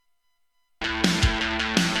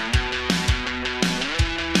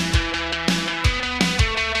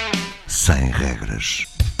sem regras.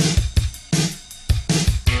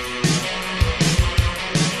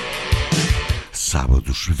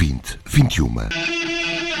 Sábados 20, 21.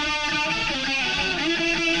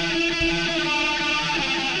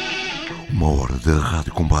 Uma hora de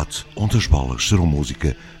rádio combate onde as balas serão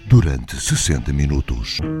música durante 60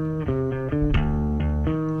 minutos.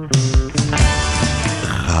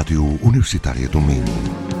 Rádio Universitária do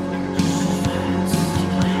Minho.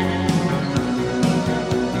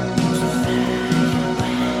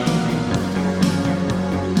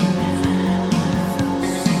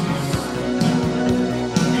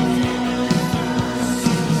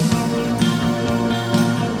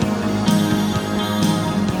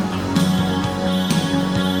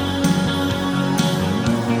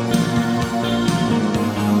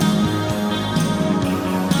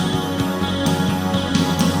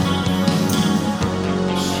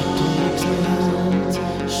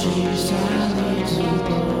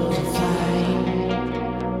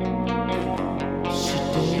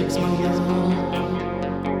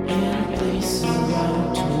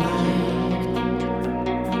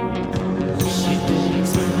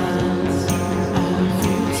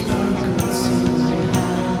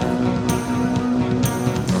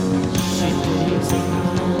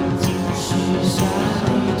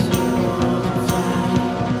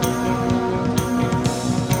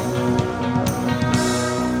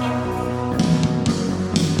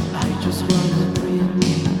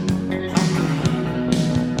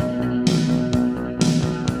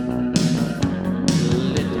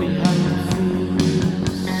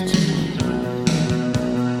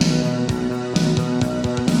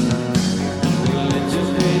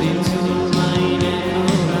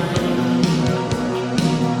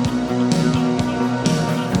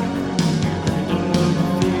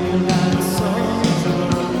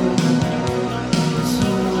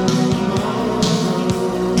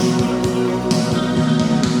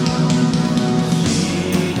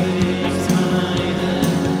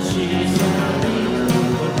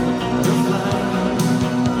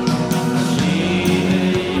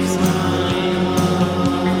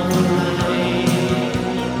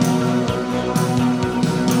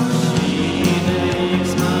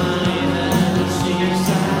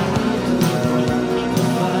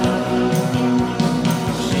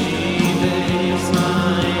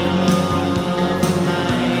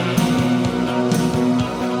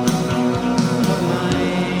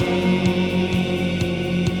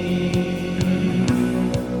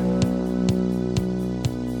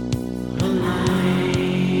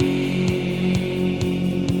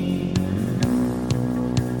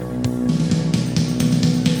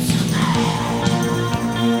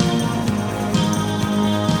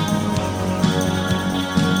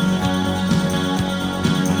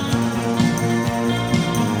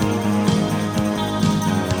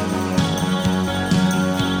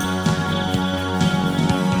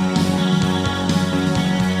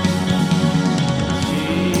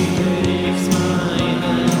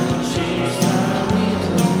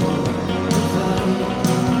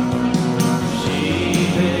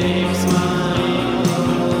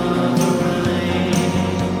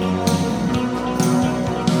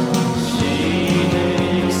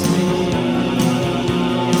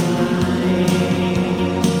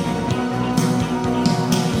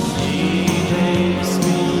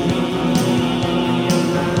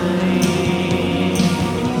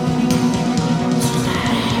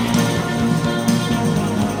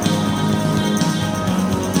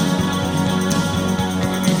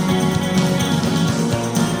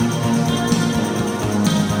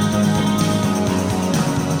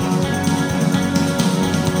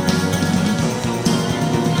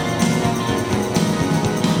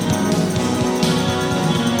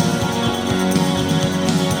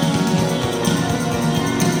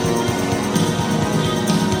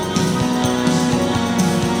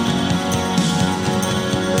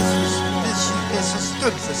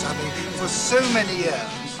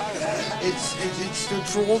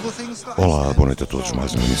 Olá, boa noite a todos.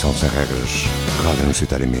 Mais uma emissão sem regras. Rádio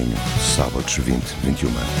Universitária Minho, sábados 20, 21.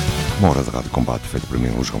 Uma hora de rádio combate feita por mim,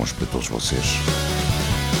 Luís Gomes, para todos vocês.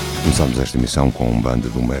 Começamos esta emissão com uma banda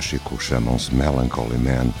do México, chamam-se MELANCHOLY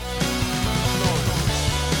MAN.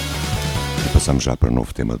 E passamos já para o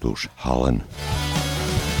novo tema dos HALLAN.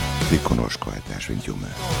 Fique connosco até às 21.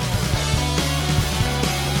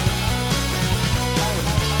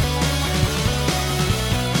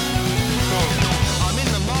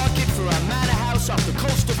 Off the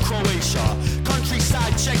coast of Croatia,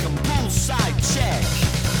 countryside check and poolside check.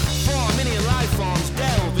 4 million life forms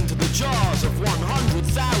delve into the jaws of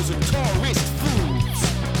 100,000 tourist foods.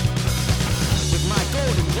 With my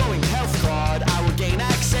golden glowing health card, I will gain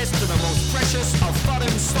access to the most precious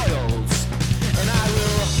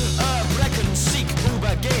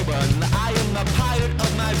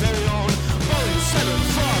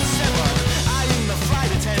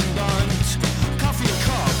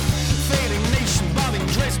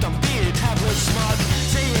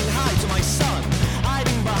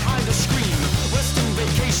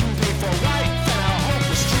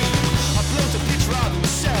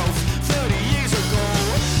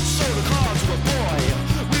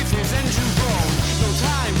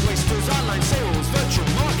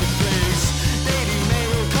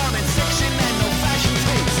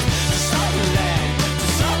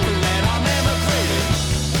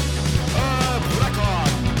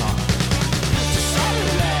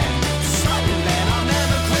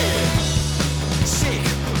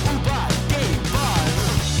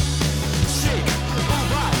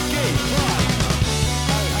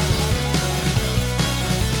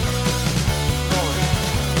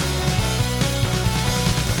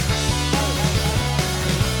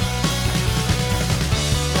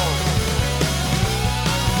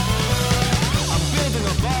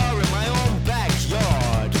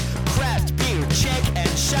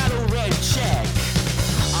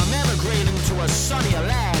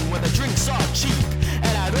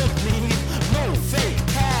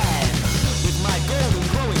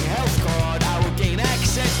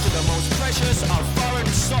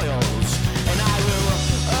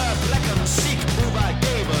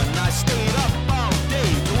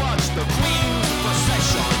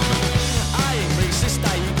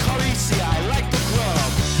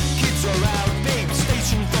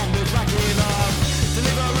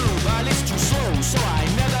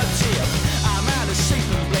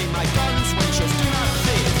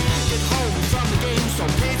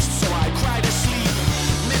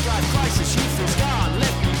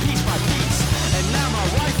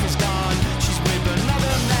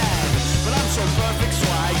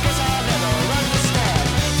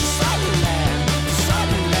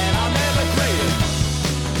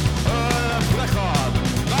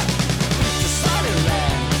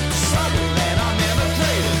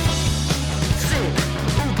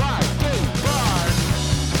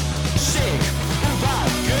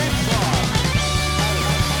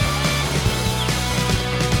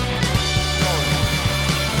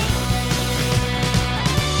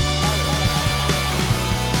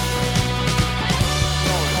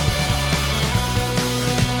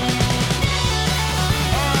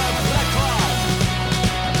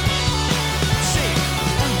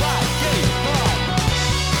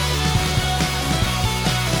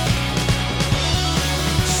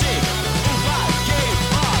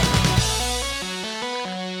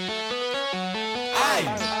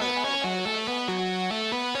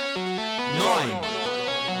 9,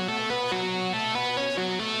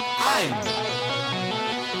 1.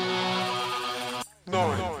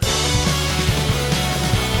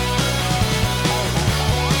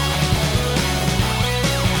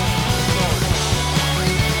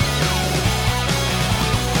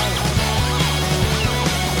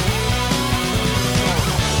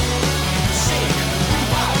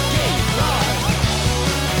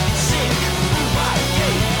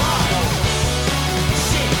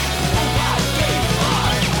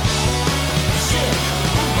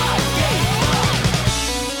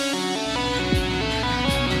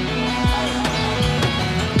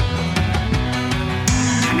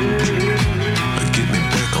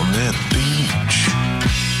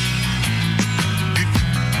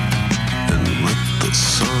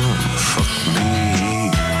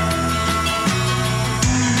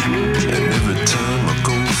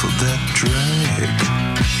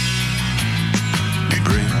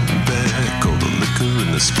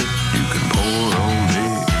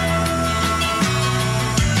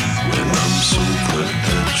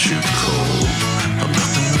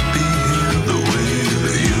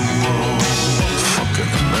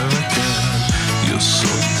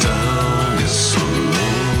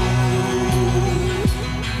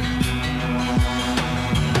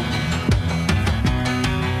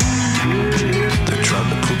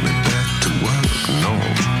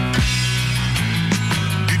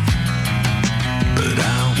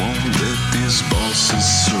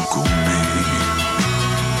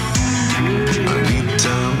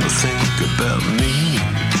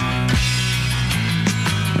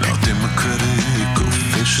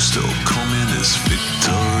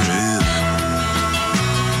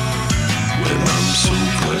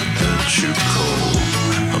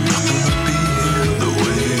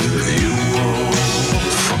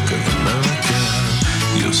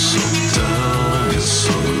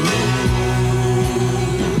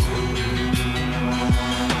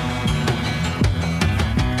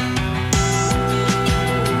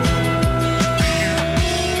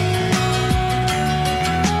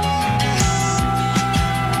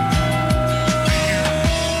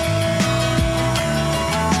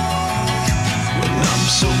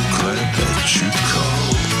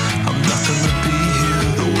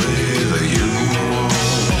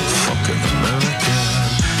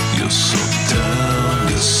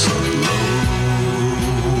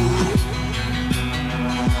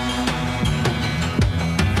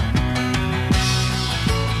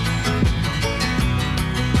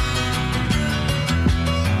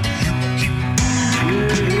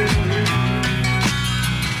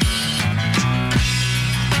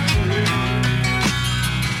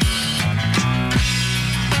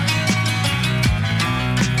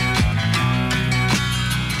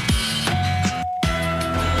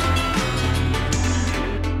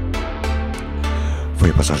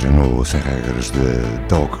 Passagem no Sem Regras de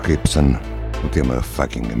Daughn Gibson, o tema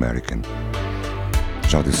Fucking American.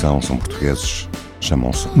 Já a audição são portugueses,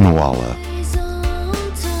 chamam-se NOALLA,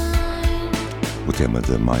 o tema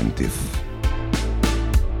de Mind Thief.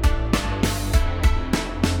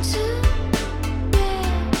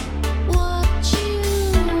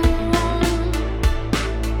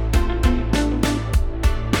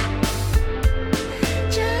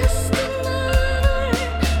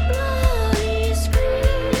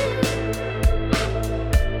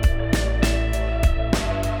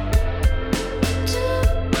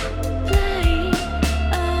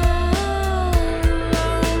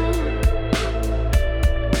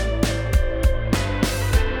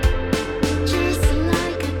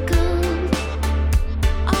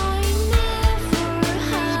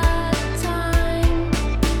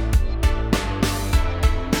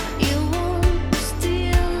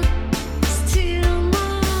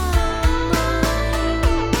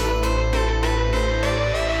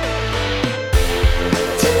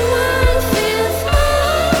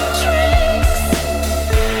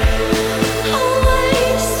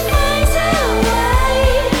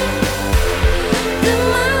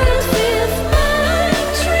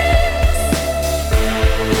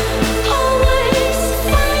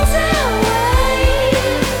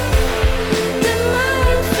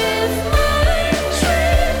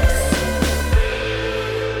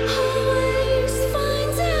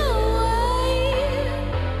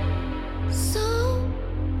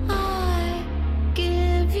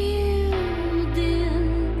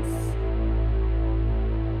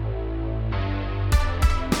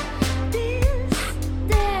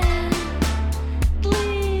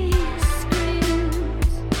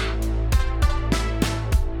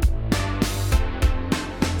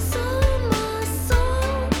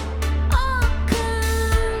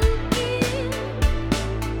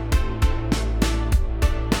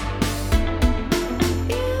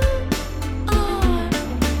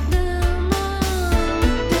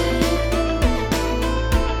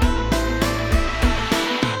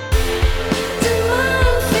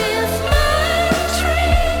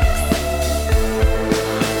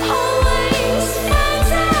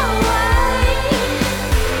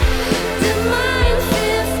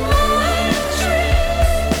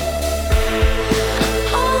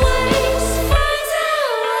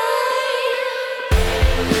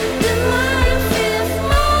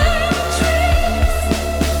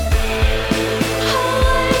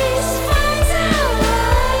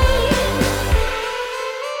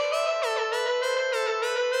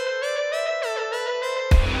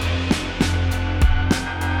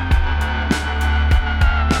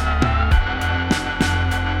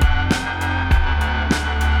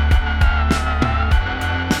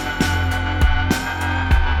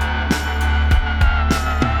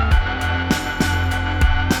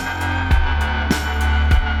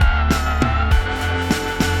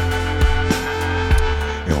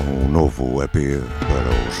 para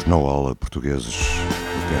os NOALLA portugueses,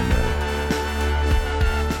 o tema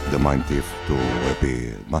da Mind Thief do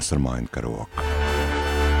EP Mastermind Karaoke.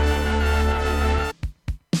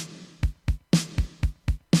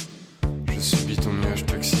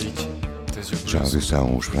 Já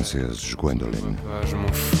são os franceses GWENDOLINE. Je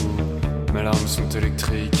m'en fous, mes larmes sont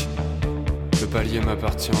électriques. Le palier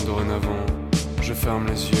m'appartient dorénavant. Je ferme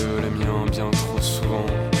les yeux, les miens bien trop souvent.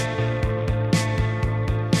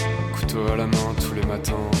 Couteau à la main tous les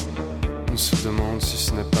matins. On se demande si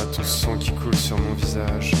ce n'est pas ton sang qui coule sur mon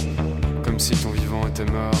visage. Comme si ton vivant était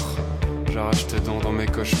mort. J'arrache tes dents dans mes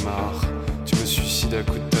cauchemars. Tu me suicides à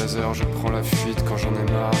coups de taser. Je prends la fuite quand j'en ai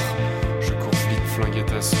marre. Je cours vite flinguer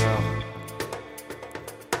ta sœur.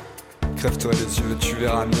 Crève-toi les yeux, tu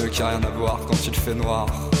verras mieux qu'il n'y a rien à voir quand il fait noir.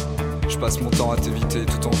 Je passe mon temps à t'éviter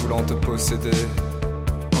tout en voulant te posséder.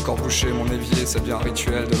 Encore boucher mon évier, ça devient un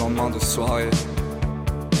rituel de lendemain de soirée.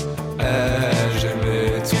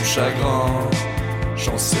 J'aimais ton chagrin.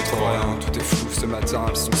 J'en sais trop rien, tout est flou ce matin,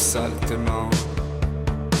 elles sont sales tes mains.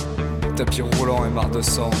 Tapis roulant et marre de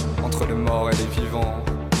sang, entre les morts et les vivants.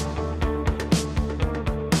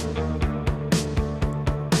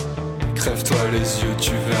 Crève-toi les yeux,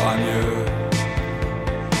 tu verras mieux.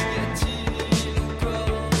 Y a-t-il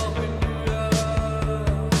encore une lueur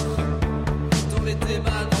dans les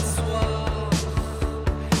débats d'un soir?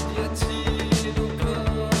 Y a-t-il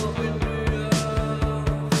encore une lueur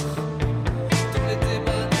dans les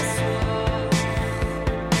débats d'un soir?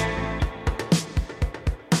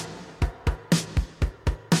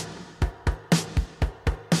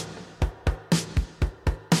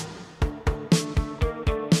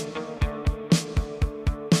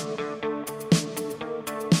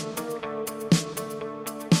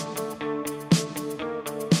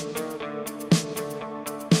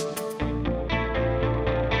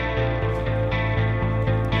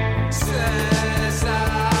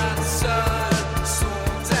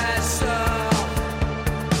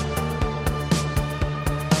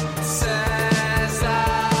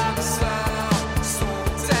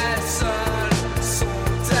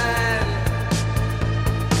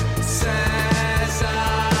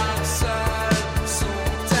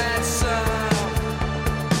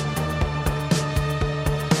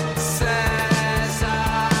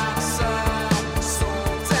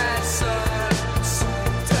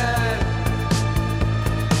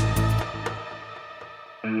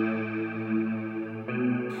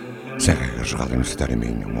 Sem regras, Rádio Universitária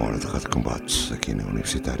Minho, uma hora de rádio combate aqui na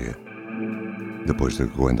Universitária. Depois de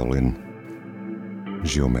GWENDOLINE,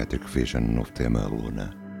 Geometric Vision, novo tema Luna.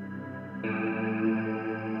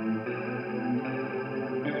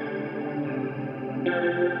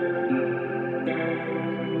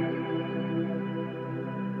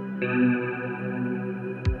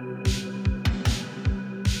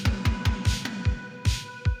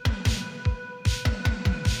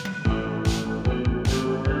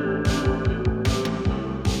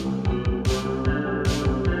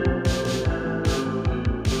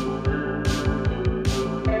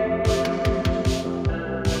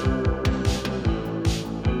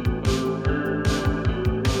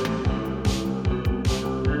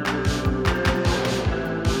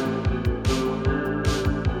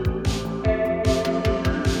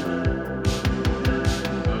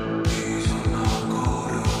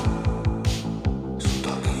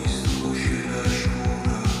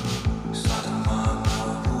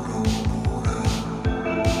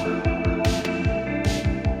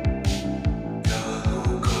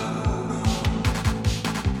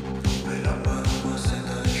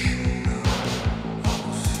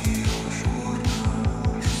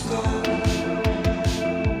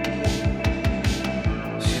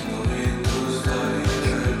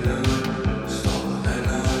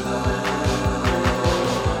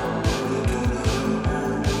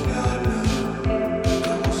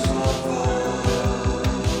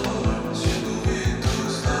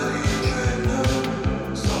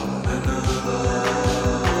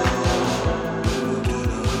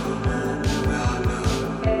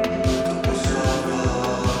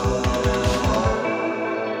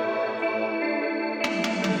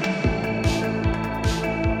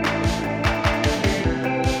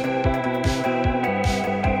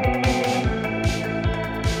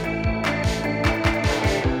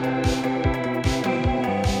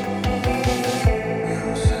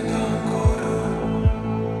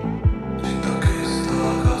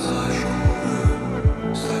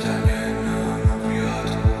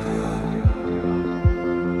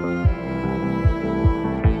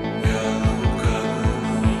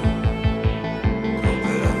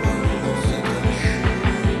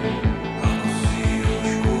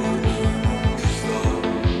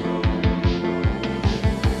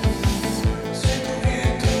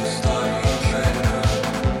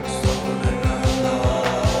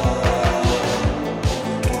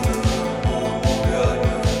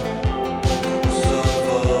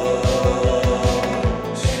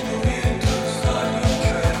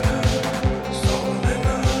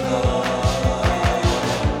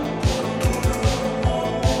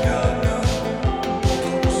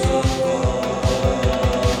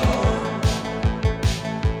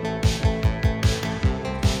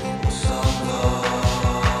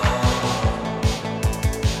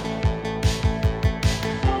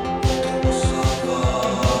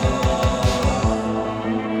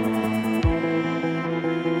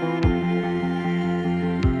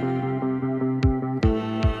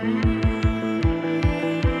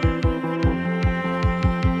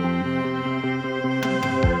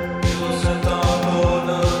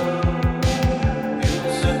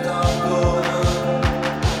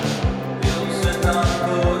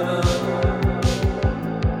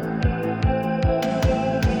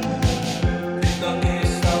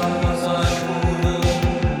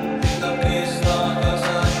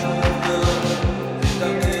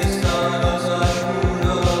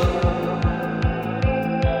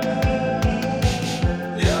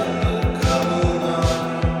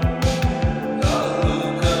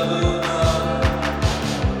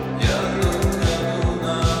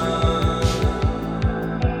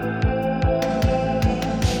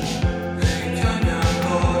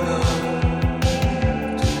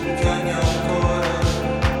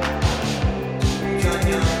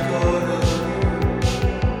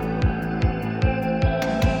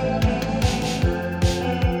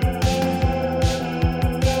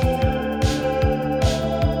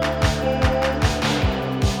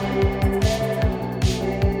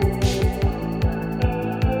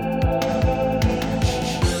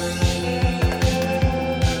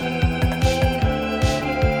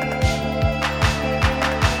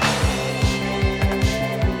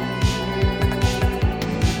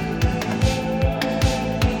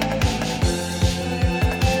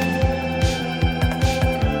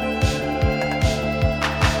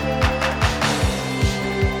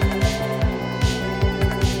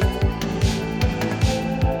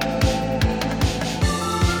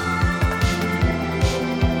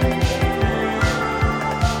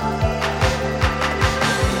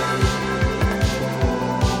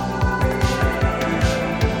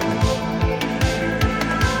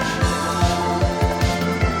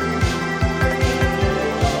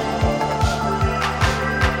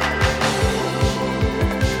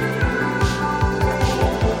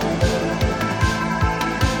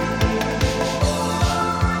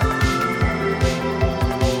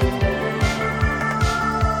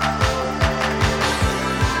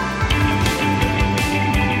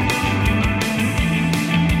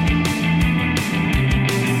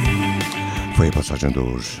 passagem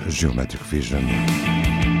dos Geometric Vision.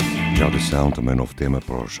 Já audição, também novo tema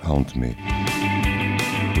para os Haunt Me.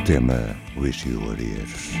 O tema Wish You Were Here.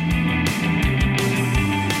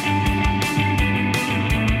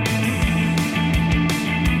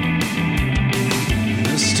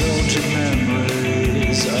 Nostalgic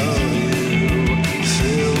memories of you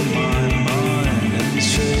fill my mind, and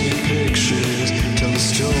these faded pictures tell the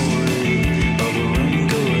story of a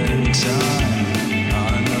wrinkle in time. I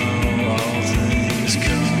know all things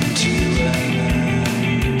come to an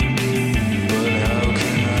end, but how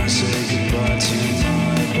can I say goodbye to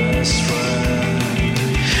my best friend?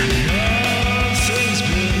 Nothing's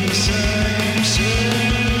been the same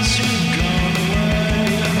since you've gone away.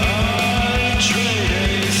 I trade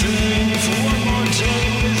anything for one more day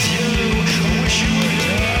with you. I wish you were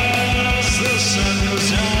here as the sun goes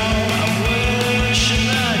down. I'm wishing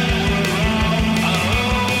that you were around. I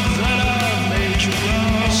hope that I've made you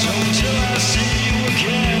proud. So till I see you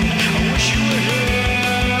again, I wish you were here.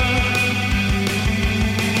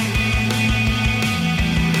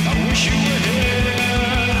 I wish you were here.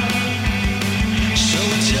 So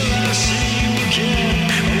till I see you again,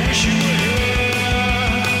 I wish you were here.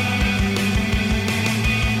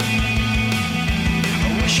 I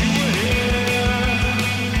wish you were here.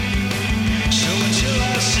 So until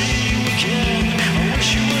I see you again, I wish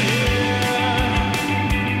you were here.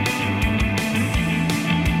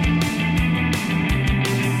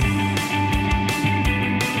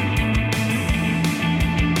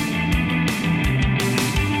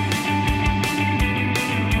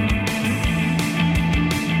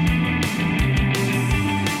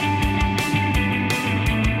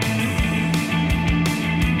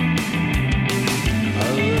 I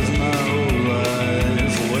lived my whole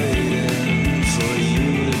life waiting for you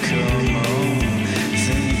to come home,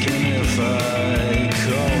 thinking if I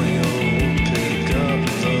call you'll pick up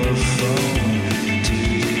the phone. Do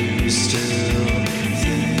you still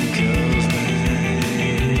think of me?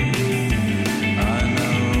 I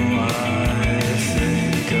know I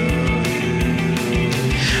think of you.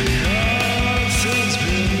 Nothing's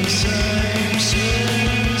been the same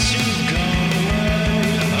since you've gone away.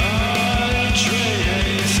 I'd trade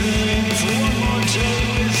anything for one more day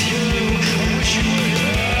with you. I wish you were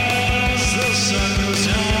here as the sun goes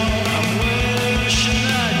down. I'm wishing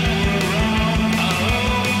that you were around. I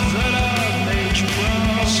hope that I've made you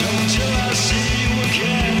proud. So until I see you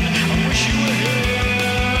again, I wish you were here.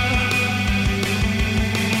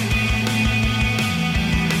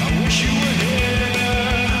 I wish you were here.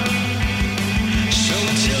 So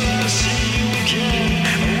until I see you again, I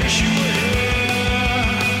wish you were here.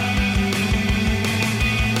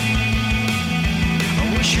 I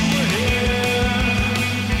wish you were here.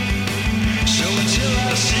 So until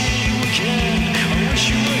I see you again, I wish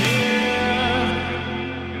you were here.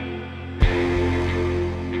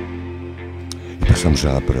 E passamos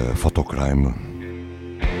já para FOTOCRIME,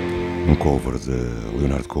 um cover de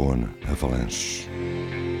Leonard Cohen, Avalanche.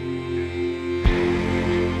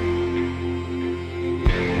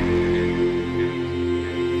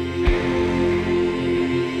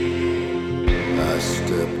 I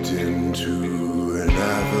stepped into an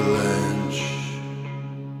avalanche.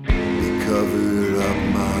 It covered up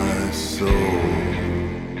my soul.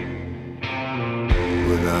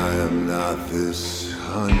 But I am not this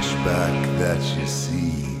hunchback that you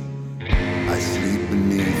see. I sleep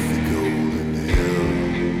beneath the golden hill.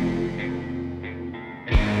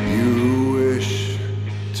 You wish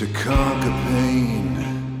to conquer pain.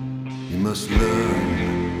 You must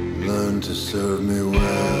learn to serve me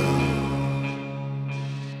well.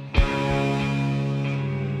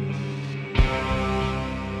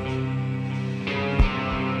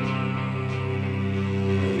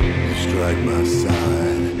 You strike my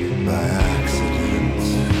side by accident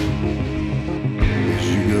as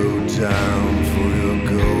you go down for your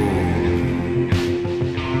gold.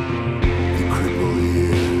 The cripple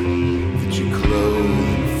here that you clothe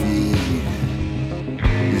and feed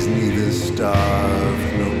is neither starved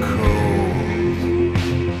nor cold.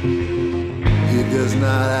 He does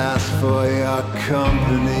not ask for your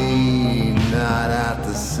company, not at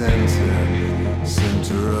the center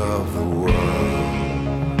of the world.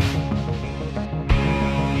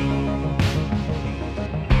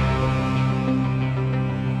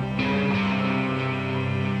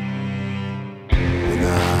 And I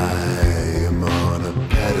am on a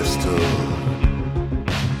pedestal.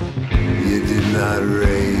 You did not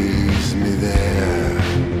raise me there.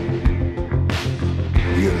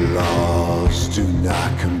 Your laws do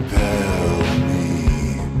not compel me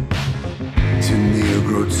to kneel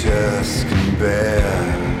grotesque and bare.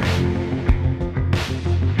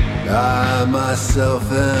 I myself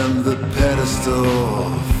am the pedestal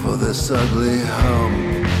for this ugly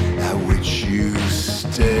hump at which you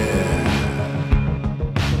stare.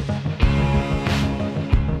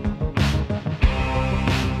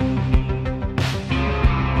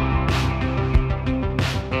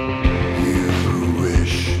 You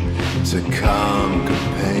wish to conquer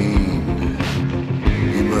pain.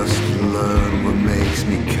 You must learn what makes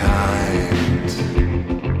me kind.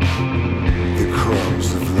 The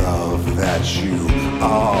crumbs of love that you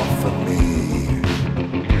offer me,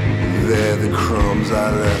 they're the crumbs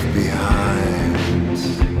I left behind.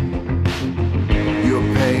 Your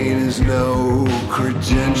pain is no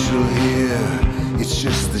credential here. It's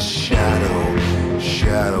just the shadow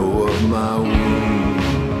of my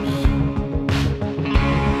wounds.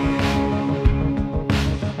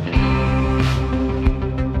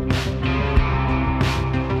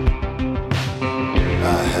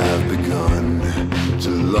 I have begun to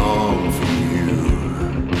long for you.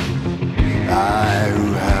 I who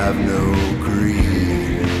have no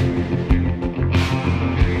greed.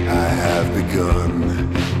 I have begun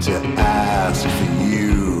to ask for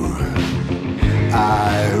you.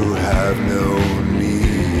 I who have no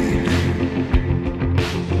need.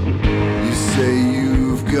 You say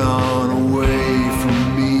you've gone away from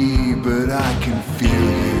me, but I can feel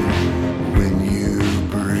you when you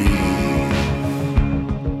breathe.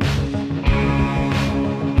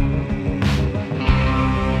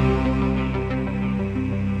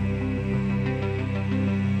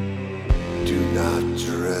 Do not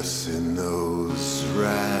dress in those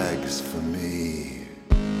rags for me.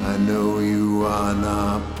 I know you are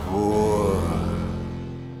not poor.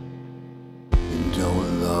 And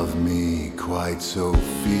don't love me quite so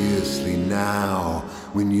fiercely now,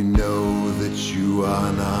 when you know that you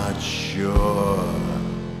are not sure.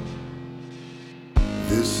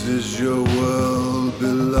 This is your world,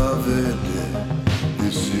 beloved.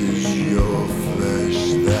 This is your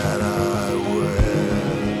flesh that I wear.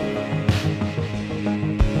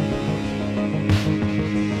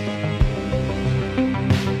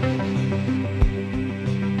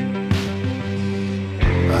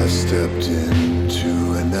 I stepped into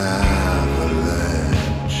an avalanche.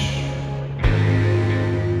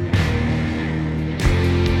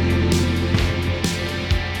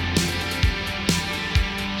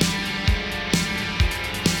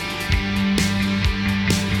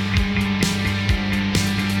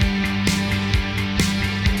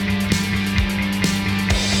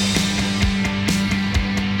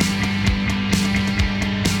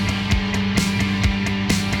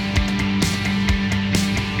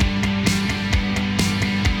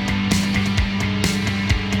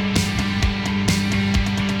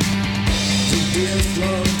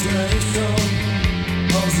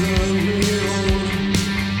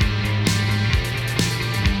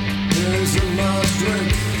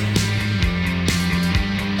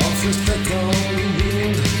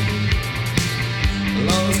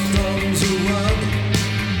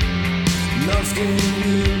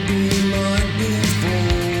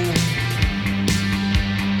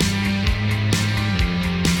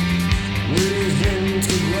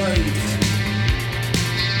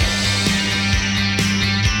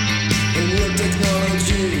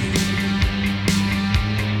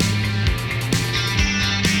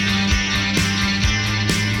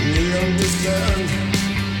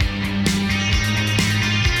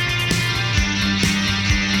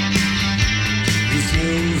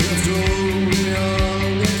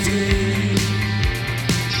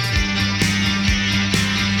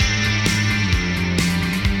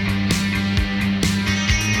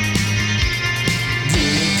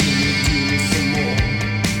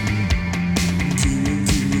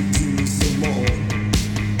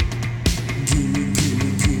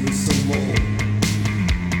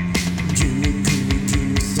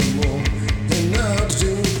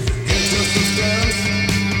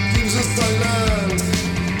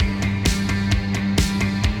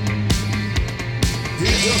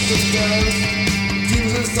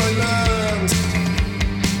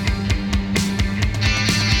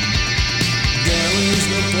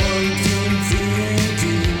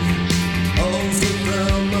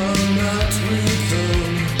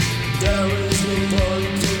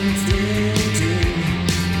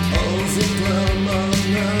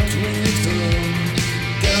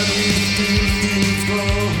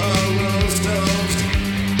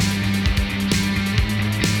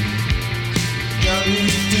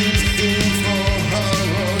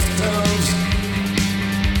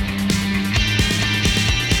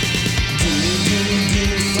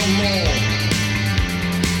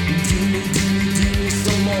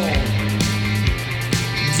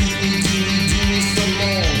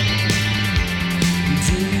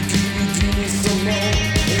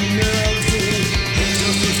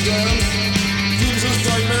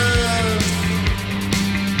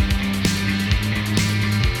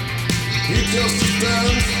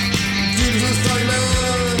 self-defense gives us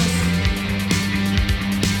silence.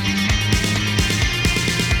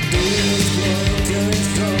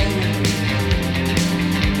 Dislocation.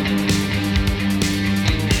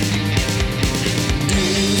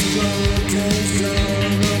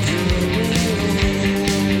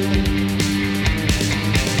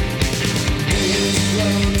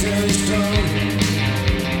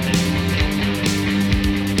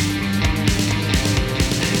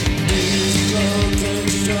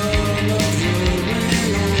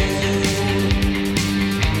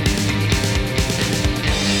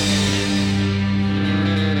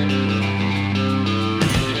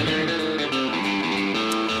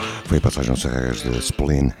 Foi a passagem aos regras de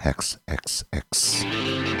SPLEEN XXX.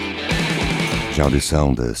 Já a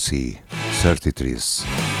audição de C33.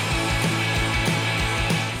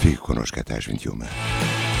 Fique connosco até às 21.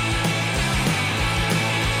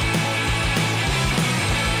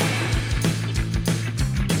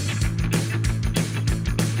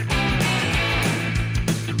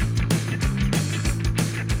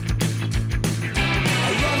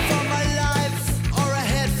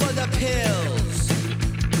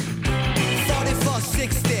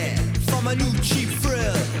 A new cheap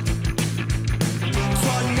thrill.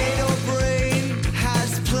 Tornado brain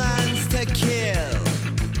has plans to kill.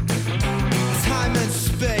 Time and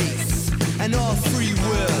space and all free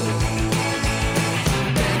will.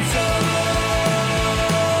 Benzodiac.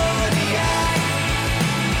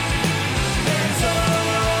 Benzodiac.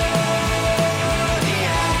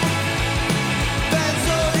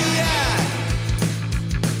 Benzodiac.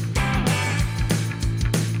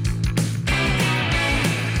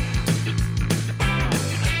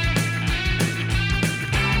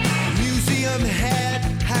 Head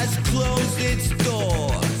has closed its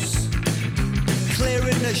doors,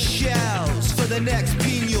 clearing the shells for the next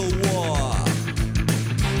penal war.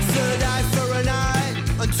 Third eye for an eye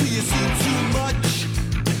until you see too much,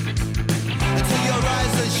 until your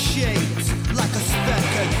eyes are shaped like a speck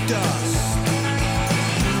of dust.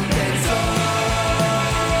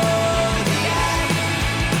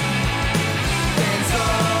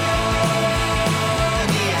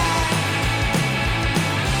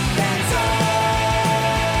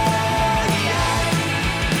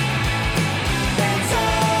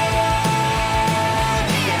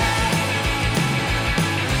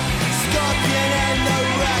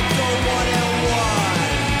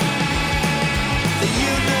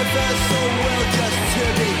 Universal will just to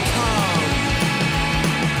become.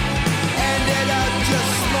 Ended up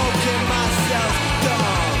just smoking myself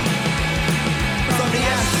dumb. From the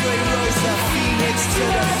ashtray rose a phoenix to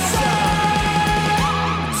the sun.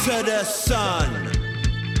 To the sun.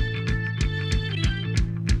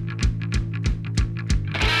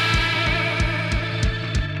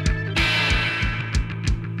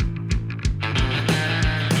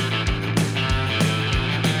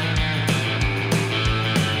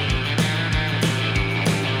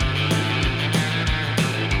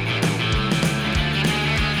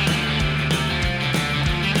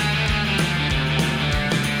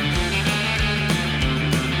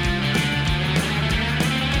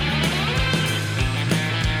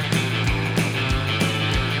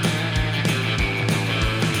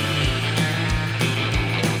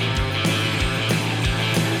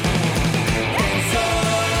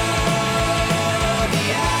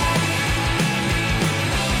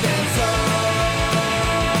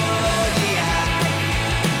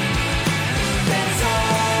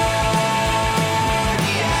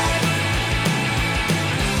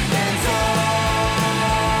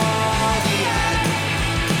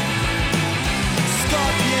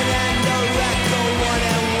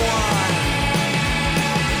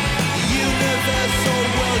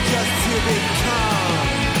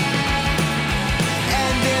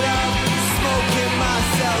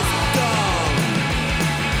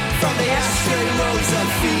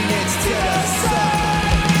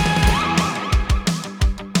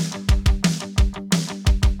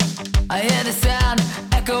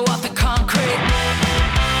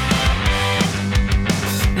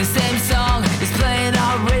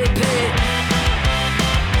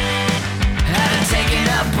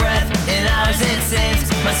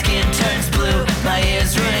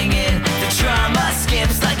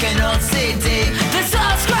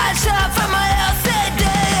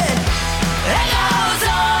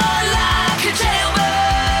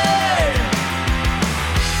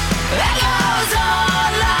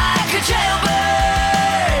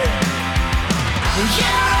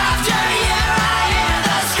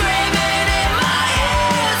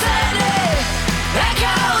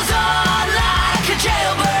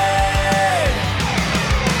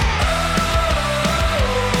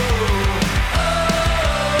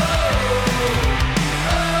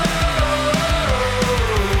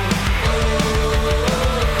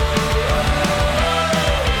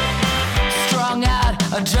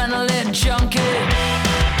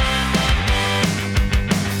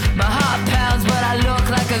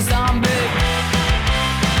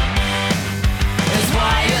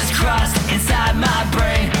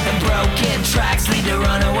 tracks lead to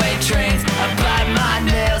runaway trains. I bite my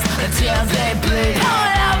nails until they bleed.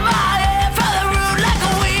 Pulling out my hair from the root like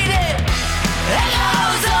a weed. It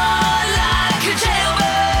goes on like a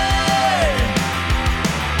jailbird.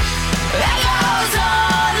 It goes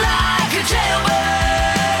on like a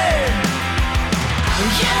jailbird.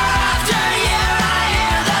 Year after year I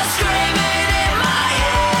hear the screaming in my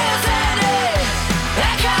ears, and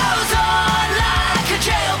it goes on like a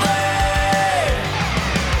jailbird.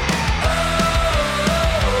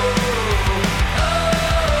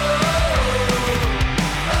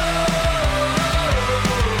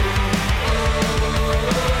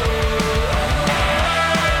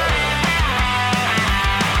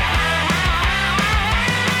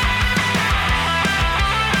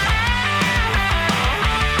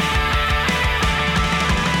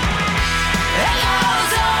 It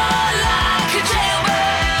goes on like a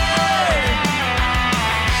jailbird.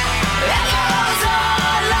 It goes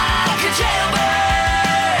on like a jailbird.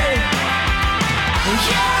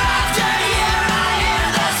 Year after year I hear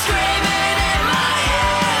the screaming in my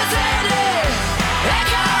ears, and it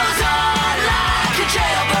goes on like a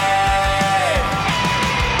jailbird.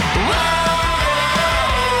 Whoa,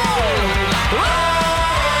 whoa,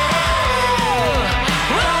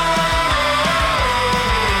 whoa.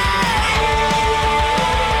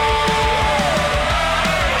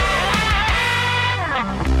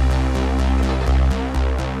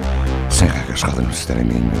 Sem regras, Rádio Universitária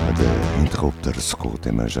Minho de Interrupters com o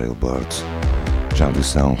tema Jailbird, já a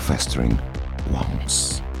audição Festering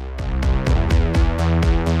Wounds.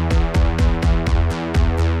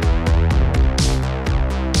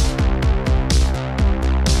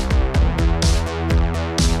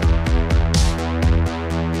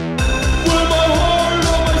 Wear my heart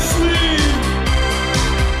on my sleeve.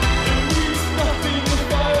 It means nothing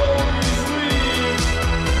if I always leave.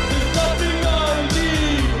 There's nothing I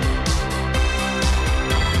need.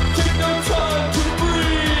 Take no time to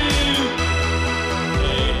breathe.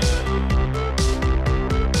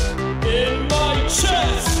 In my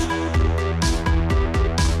chest.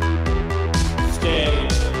 Stay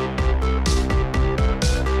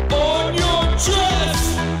on your dress.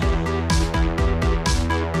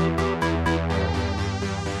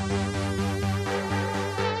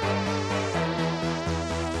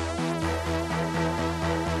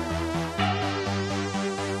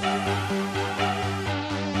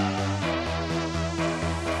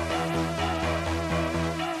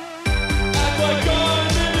 Act like I'm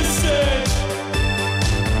innocent.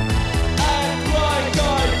 Act like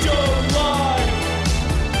I don't lie.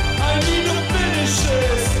 I need to finish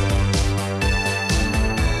this.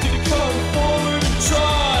 To come forward and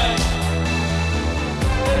try.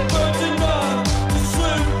 It burns enough to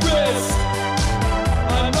slit wrist.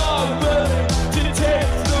 I'm not willing to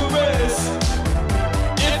take the risk.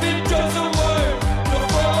 If it doesn't work, the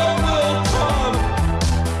fallout will come.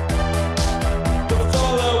 The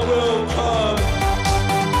fallout will come.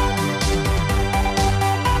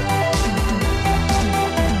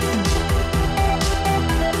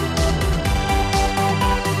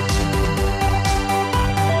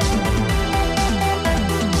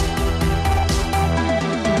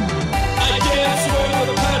 I dance where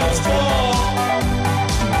the petals fall.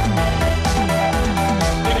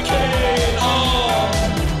 Decay and all.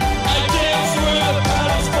 I dance where the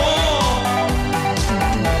petals fall.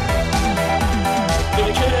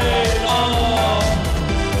 Decay and all.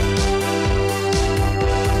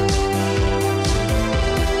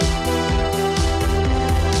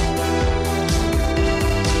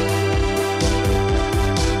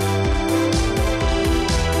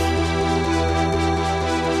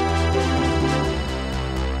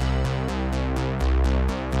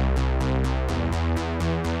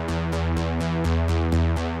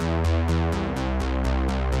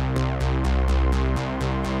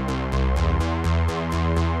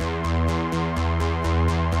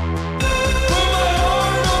 Wear my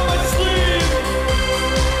heart on my sleeve.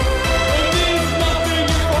 It means nothing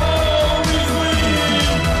if I always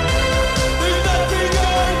leave. There's nothing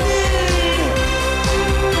I need.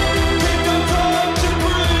 Take no time to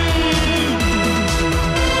breathe.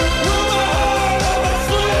 Wear my heart on my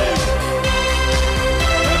sleeve.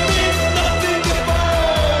 It means nothing if I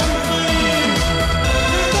always leave.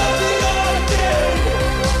 There's nothing I did.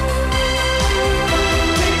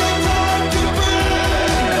 Take no time to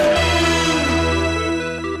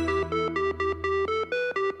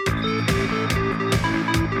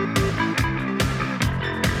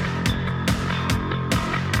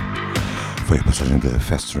Foi a passagem da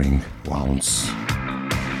Festering Wounds,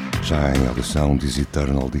 já em audição diz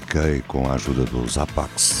Eternal Decay com a ajuda dos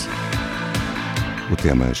HAPAX. O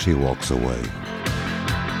tema She Walks Away.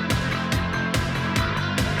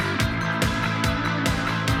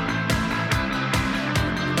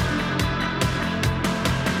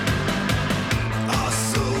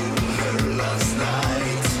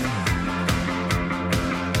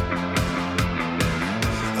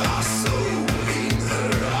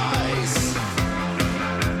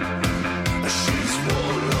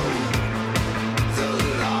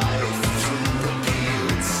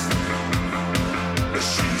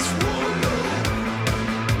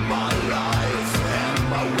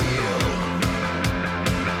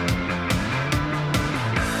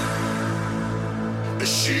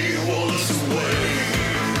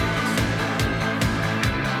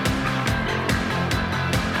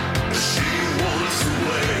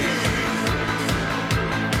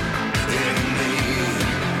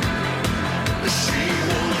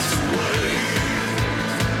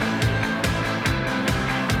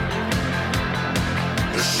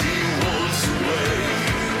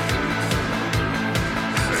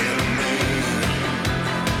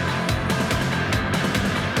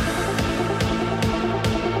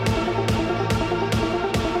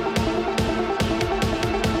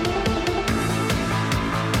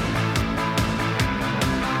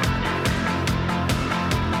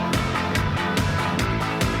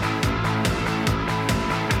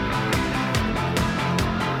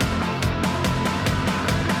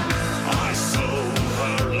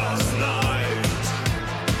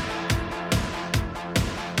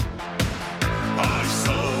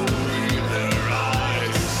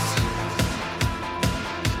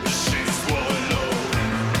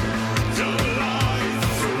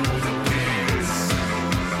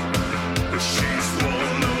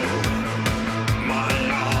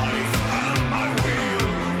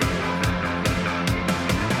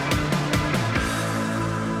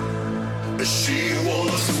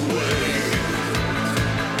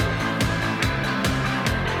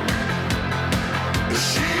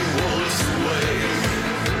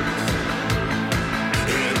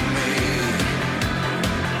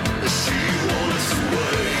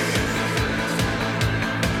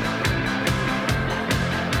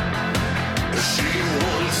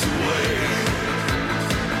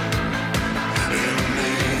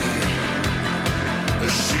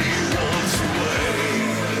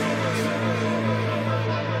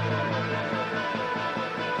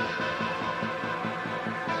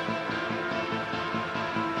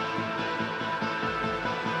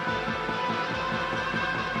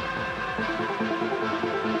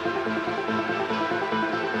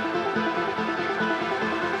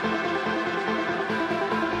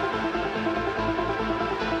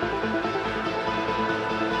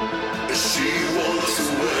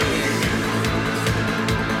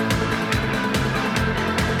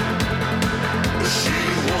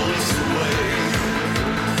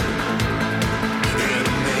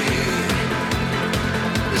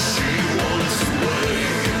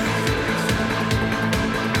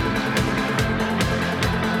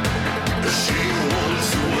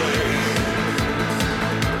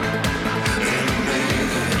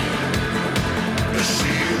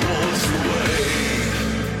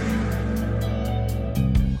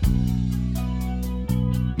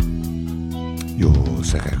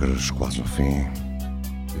 Sem regras, quase no fim.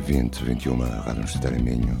 21, Rádio Universitária em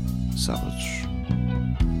Minho, sábados.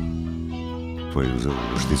 Foi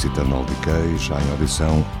os disse ETERNAL DECAY, já em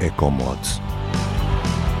audição, ECOMOD.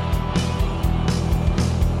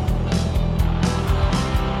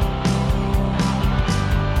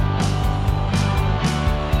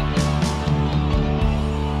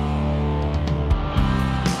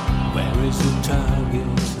 Where is the target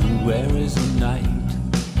and where is the night?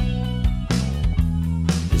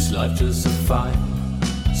 Is life just a fight?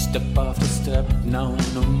 Step after step, now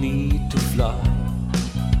no need to fly.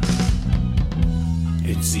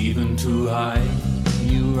 It's even too high,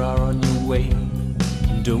 you are on your way,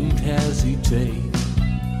 don't hesitate.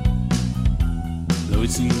 Though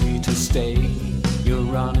it's easy to stay, you're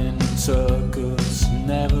running in circles,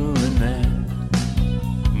 never an end.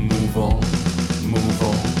 Move on, move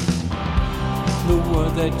on. The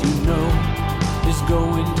world that you know is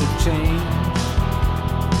going to change.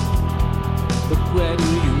 But where do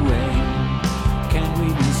you aim? Can we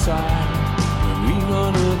decide where we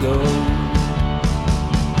wanna go?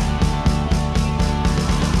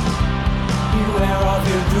 Beware of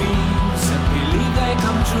your dreams and believe they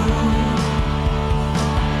come true.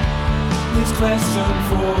 This question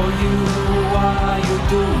for you, what are you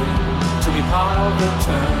doing to be part of the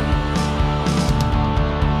turn?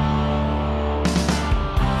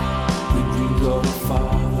 We dreamed of our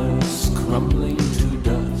fathers crumbling to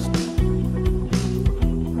dust.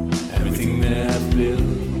 Everything they have built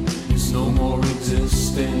is no more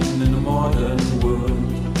existing in the modern world.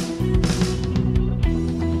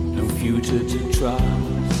 No future to trust.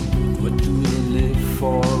 What do they live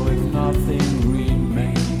for if nothing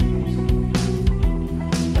remains?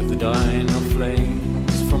 Like the dying of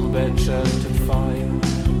flames from a bed-sheltered fire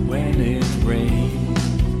when it rains.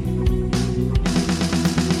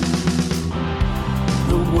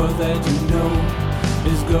 The world that you know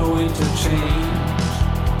is going to change.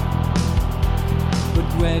 But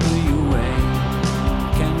where do you aim?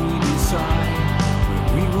 Can we decide where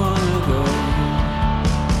we wanna go?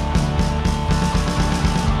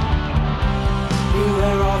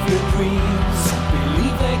 Beware of your dreams,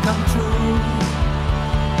 believe they come true.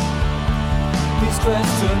 This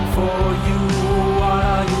question for you, what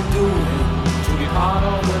are you doing to be part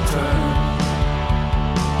of the turn?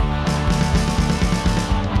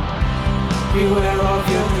 Beware of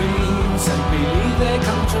your dreams and believe they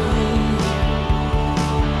come true.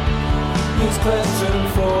 This question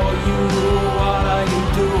for you, what are you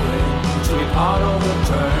doing to be part of the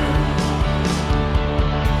turn?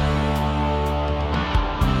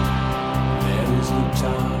 There is no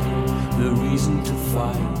time, the reason to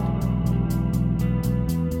fight.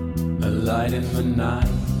 A light in the night,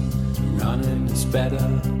 running is better,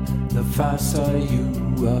 the faster you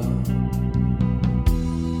are.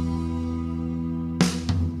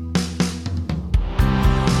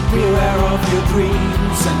 Beware of your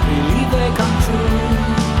dreams and believe they come true.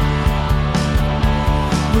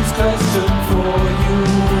 This question for you,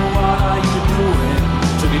 what are you doing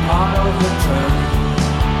to be part of the turn?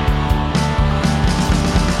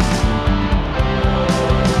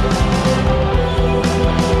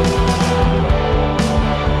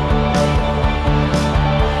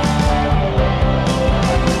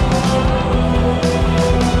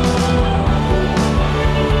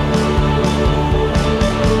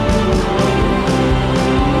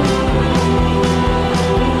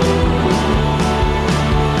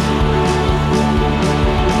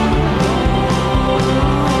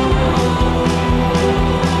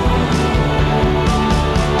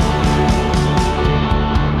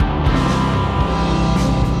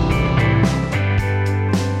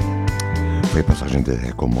 Foi a passagem de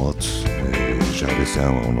ECOMOD, já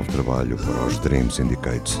audição a um novo trabalho para os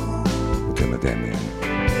SYNDICATE, o tema Damian.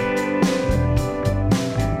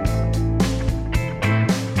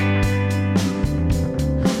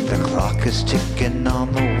 The clock is ticking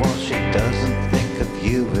on the wall, she doesn't think of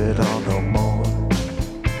you at all no more.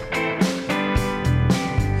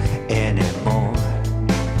 Anymore.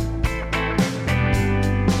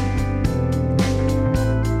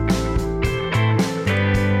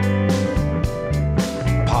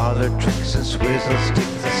 Parlor tricks and swizzle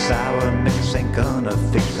sticks, the sour mix ain't gonna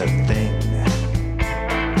fix a thing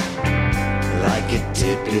like it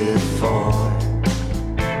did before.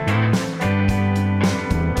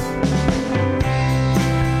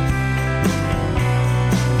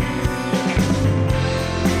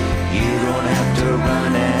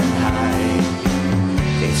 Run and hide.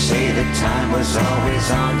 They say the time was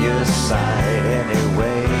always on your side.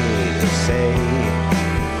 Anyway, they say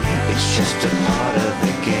it's just a part of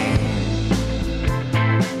the game.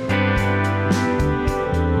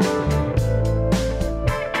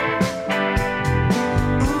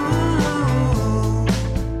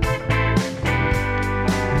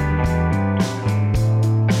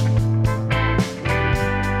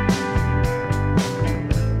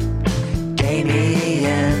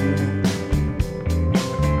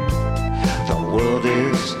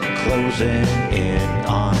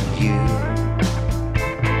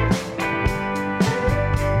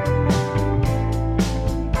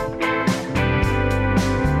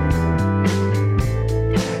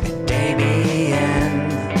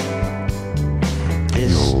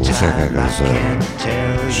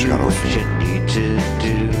 estamos a chegar ao fim.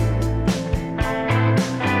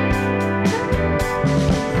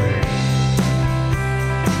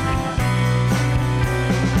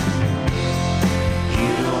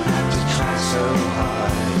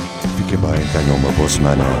 Fiquem bem, tenham uma boa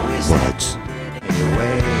semana. Boa noite.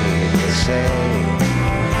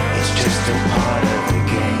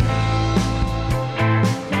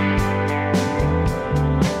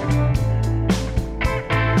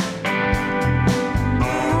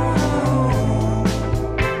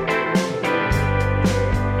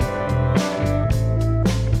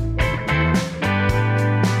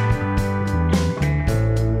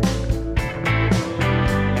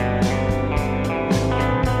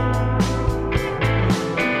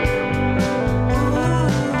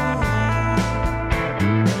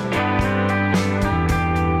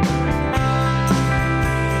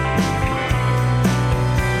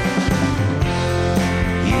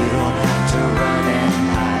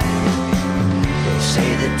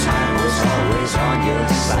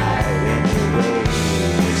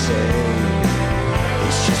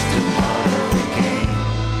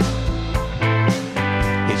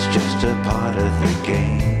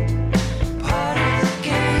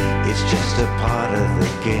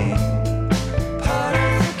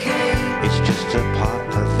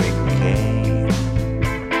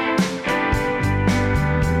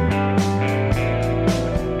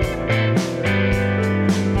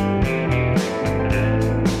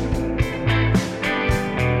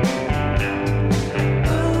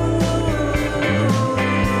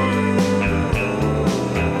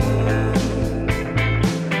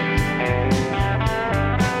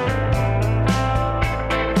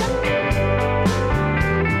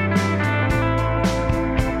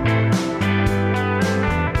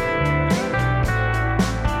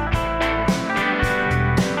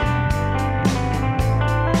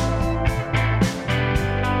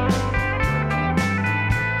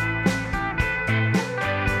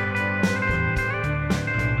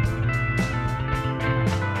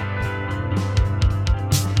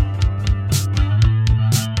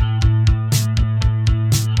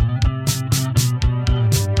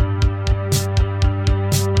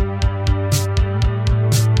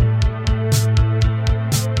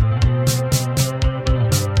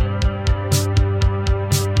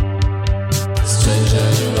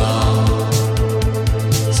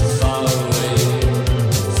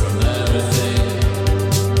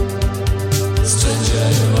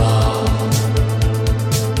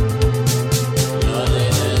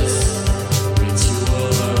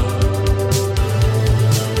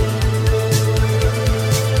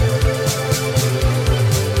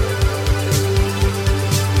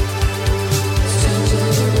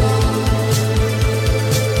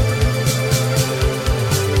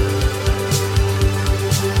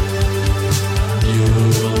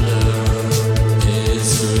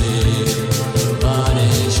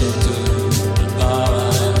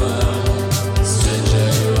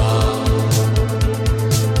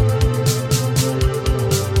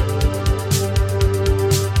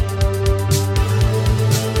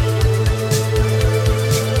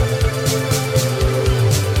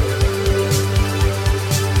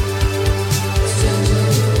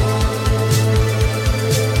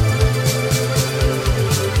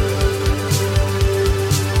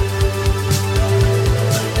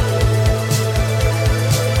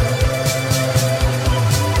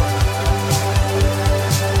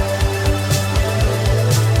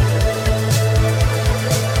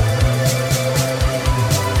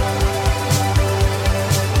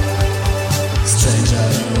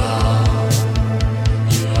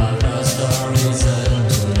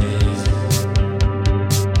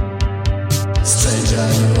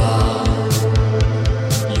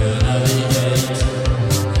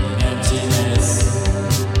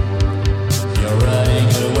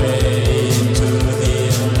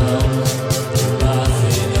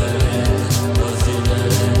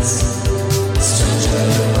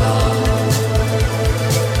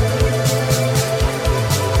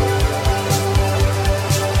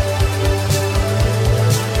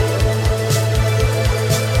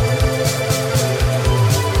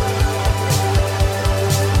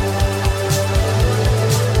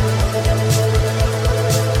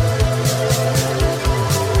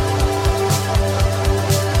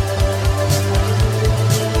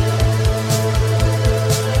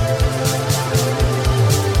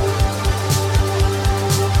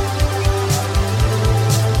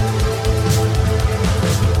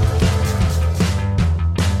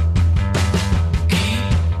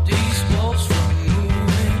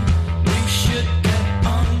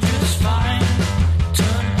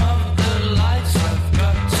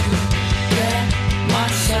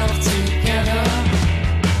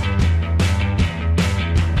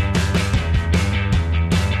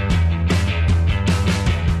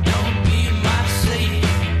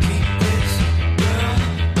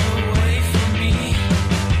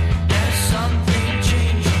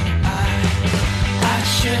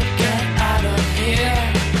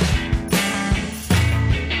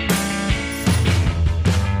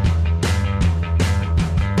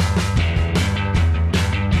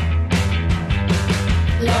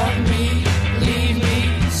 me.